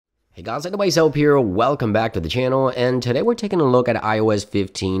Hey guys, anyways, Hope here. Welcome back to the channel, and today we're taking a look at iOS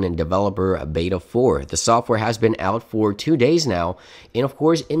 15 and Developer Beta 4. The software has been out for 2 days now, and of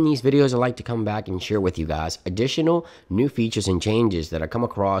course, in these videos, I like to come back and share with you guys additional new features and changes that I come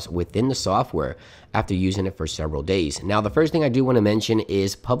across within the software after using it for several days. Now, the first thing I do want to mention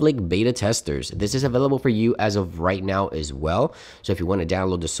is public beta testers. This is available for you as of right now as well. So if you want to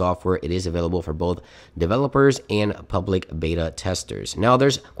download the software, it is available for both developers and public beta testers. Now,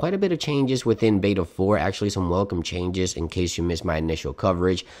 there's quite a bit of changes within beta 4, actually some welcome changes in case you missed my initial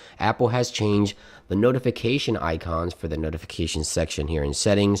coverage. Apple has changed the notification icons for the notification section here in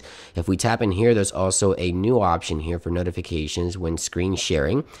settings. If we tap in here, there's also a new option here for notifications when screen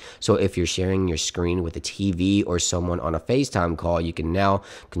sharing. So if you're sharing your screen with a TV or someone on a FaceTime call, you can now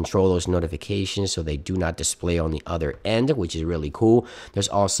control those notifications so they do not display on the other end, which is really cool. There's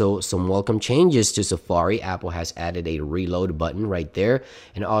also some welcome changes to Safari. Apple has added a reload button right there,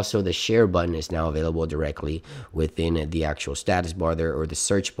 and also the share button is now available directly within the actual status bar there, or the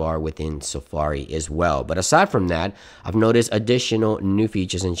search bar within Safari as well. But aside from that, I've noticed additional new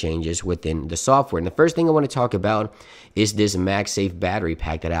features and changes within the software. And the first thing I want to talk about is this MagSafe battery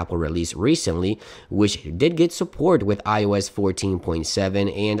pack that Apple released recently, which did get support with iOS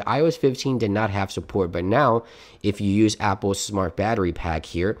 14.7, and iOS 15 did not have support. But now, if you use Apple's smart battery pack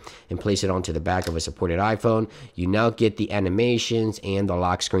here and place it onto the back of a supported iPhone, you now get the animations and the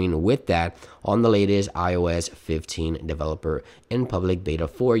lock screen with that on the latest iOS 15 developer and public beta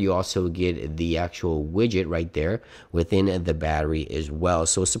 4. You also get the actual widget right there within the battery as well.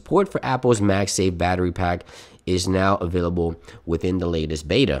 So support for Apple's MagSafe battery pack is now available within the latest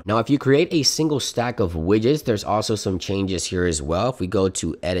beta. Now, if you create a single stack of widgets, there's also some changes here as well. If we go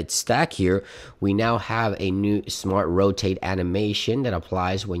to edit stack here, we now have a new smart rotate animation that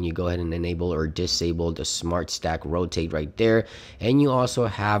applies when you go ahead and enable or disable the smart stack rotate right there. And you also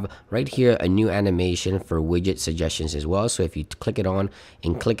have right here a new animation for widget suggestions as well. So if you click it on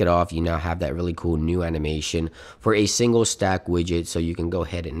and click it off, you now have that really cool new animation for a single stack widget. So you can go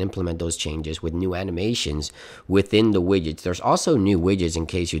ahead and implement those changes with new animations within the widgets. There's also new widgets in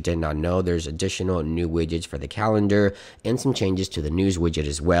case you did not know. There's additional new widgets for the calendar and some changes to the news widget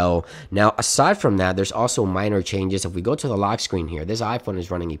as well. Now, aside from that, there's also minor changes. If we go to the lock screen here, this iPhone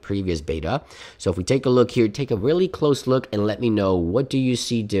is running a previous beta. So if we take a look here, take a really close look and let me know, what do you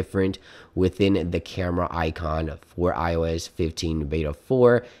see different within the camera icon for iOS 15 beta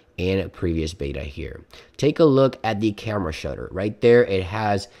 4 and previous beta here? Take a look at the camera shutter right there. It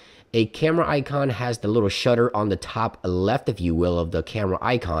has a camera icon, has the little shutter on the top left, if you will, of the camera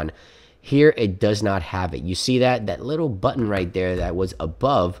icon. Here, it does not have it. You see that little button right there that was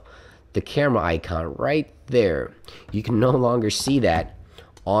above the camera icon right there. You can no longer see that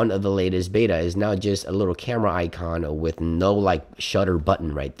on the latest beta. Is now just a little camera icon with no like shutter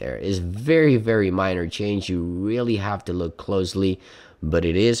button right there. It's very, very minor change. You really have to look closely, but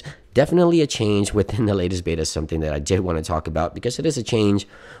it is definitely a change within the latest beta, something that I did want to talk about because it is a change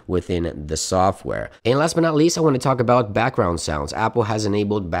within the software. And last but not least, I want to talk about background sounds. Apple has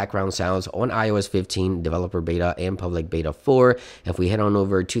enabled background sounds on iOS 15 developer beta and public beta 4. If we head on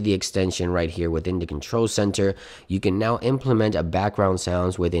over to the extension right here within the control center, you can now implement a background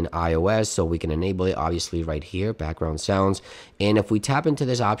sounds within iOS. So we can enable it obviously right here, background sounds. And if we tap into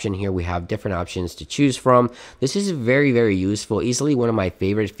this option here, we have different options to choose from. This is very, very useful, easily one of my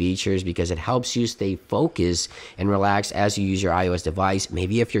favorite features, because it helps you stay focused and relaxed as you use your iOS device.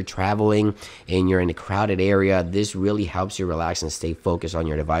 Maybe if you're traveling and you're in a crowded area, this really helps you relax and stay focused on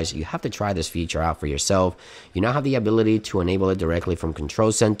your device. You have to try this feature out for yourself. You now have the ability to enable it directly from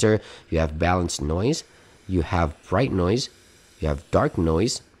Control Center. You have balanced noise, you have bright noise, you have dark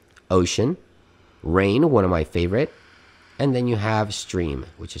noise, ocean, rain, one of my favorite, and then you have stream,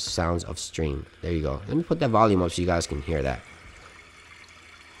 which is sounds of stream. There you go. Let me put that volume up so you guys can hear that.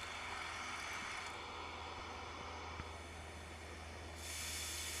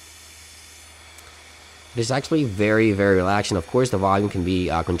 It is actually very, very relaxing. Of course, the volume can be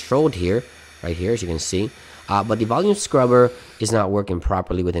controlled here, right here, as you can see. But the volume scrubber is not working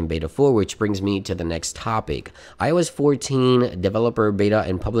properly within beta 4, which brings me to the next topic. iOS 14 developer beta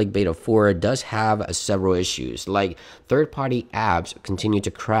and public beta 4 does have several issues, like third-party apps continue to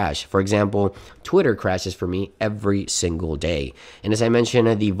crash. For example, Twitter crashes for me every single day. And as I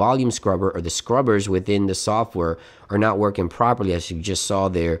mentioned, the volume scrubber, or the scrubbers within the software, are not working properly, as you just saw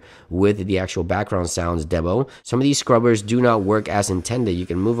there with the actual background sounds demo. Some of these scrubbers do not work as intended. You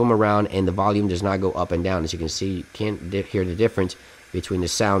can move them around and the volume does not go up and down. As you can see, you can't hear the difference between the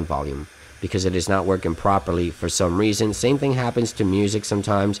sound volume. because it is not working properly for some reason. Same thing happens to music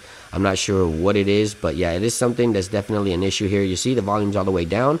sometimes. I'm not sure what it is, but yeah, it is something that's definitely an issue here. You see the volume's all the way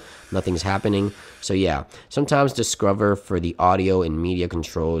down, nothing's happening. So yeah, sometimes the scrubber for the audio and media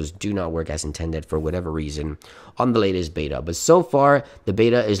controls do not work as intended for whatever reason on the latest beta. But so far, the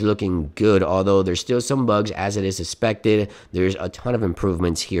beta is looking good, although there's still some bugs as it is expected. There's a ton of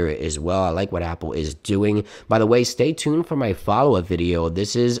improvements here as well. I like what Apple is doing. By the way, stay tuned for my follow-up video.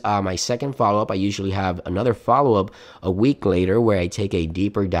 This is my second follow-up. I usually have another follow-up a week later where I take a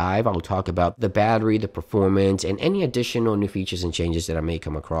deeper dive. I'll talk about the battery, the performance, and any additional new features and changes that I may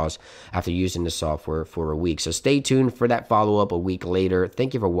come across after using the software for a week. So stay tuned for that follow-up a week later.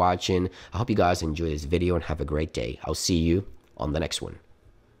 Thank you for watching. I hope you guys enjoy this video and have a great day. I'll see you on the next one.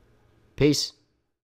 Peace.